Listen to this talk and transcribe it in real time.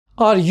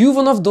Are you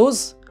one of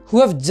those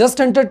who have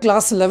just entered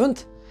class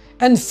 11th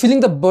and feeling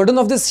the burden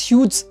of this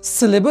huge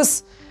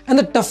syllabus and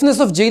the toughness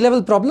of JEE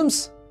level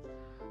problems?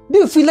 Do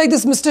you feel like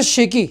this Mr.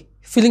 Shaky,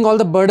 feeling all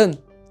the burden?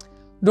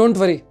 Don't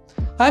worry,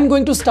 I am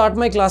going to start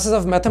my classes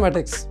of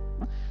mathematics.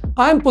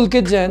 I am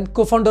Pulkit Jain,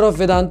 co-founder of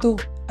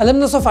Vedantu,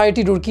 alumnus of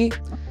IIT Roorkee.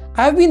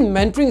 I have been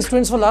mentoring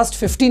students for the last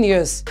 15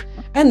 years,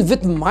 and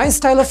with my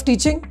style of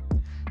teaching,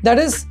 that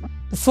is,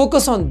 the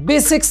focus on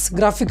basics,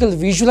 graphical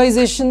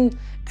visualization,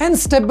 and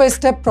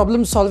step-by-step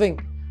problem solving,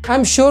 I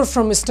am sure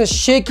from Mr.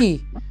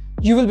 Shaky,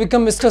 you will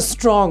become Mr.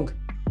 Strong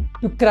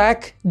to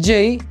crack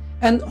JEE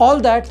and all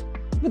that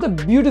with a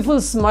beautiful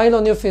smile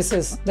on your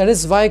faces. That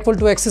is y equal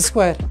to x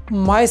square,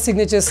 my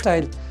signature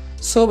style.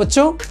 So,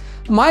 bachcho,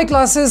 my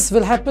classes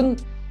will happen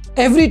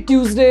every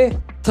Tuesday,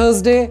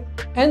 Thursday,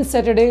 and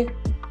Saturday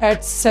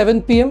at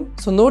 7 p.m.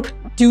 So, note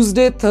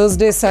Tuesday,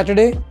 Thursday,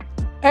 Saturday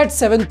at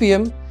 7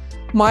 p.m.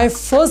 My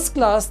first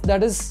class,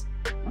 that is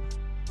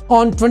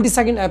on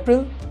 22nd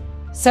April,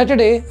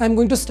 Saturday, I'm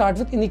going to start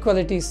with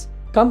inequalities.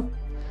 Come,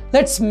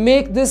 let's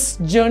make this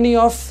journey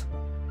of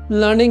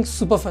learning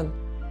super fun.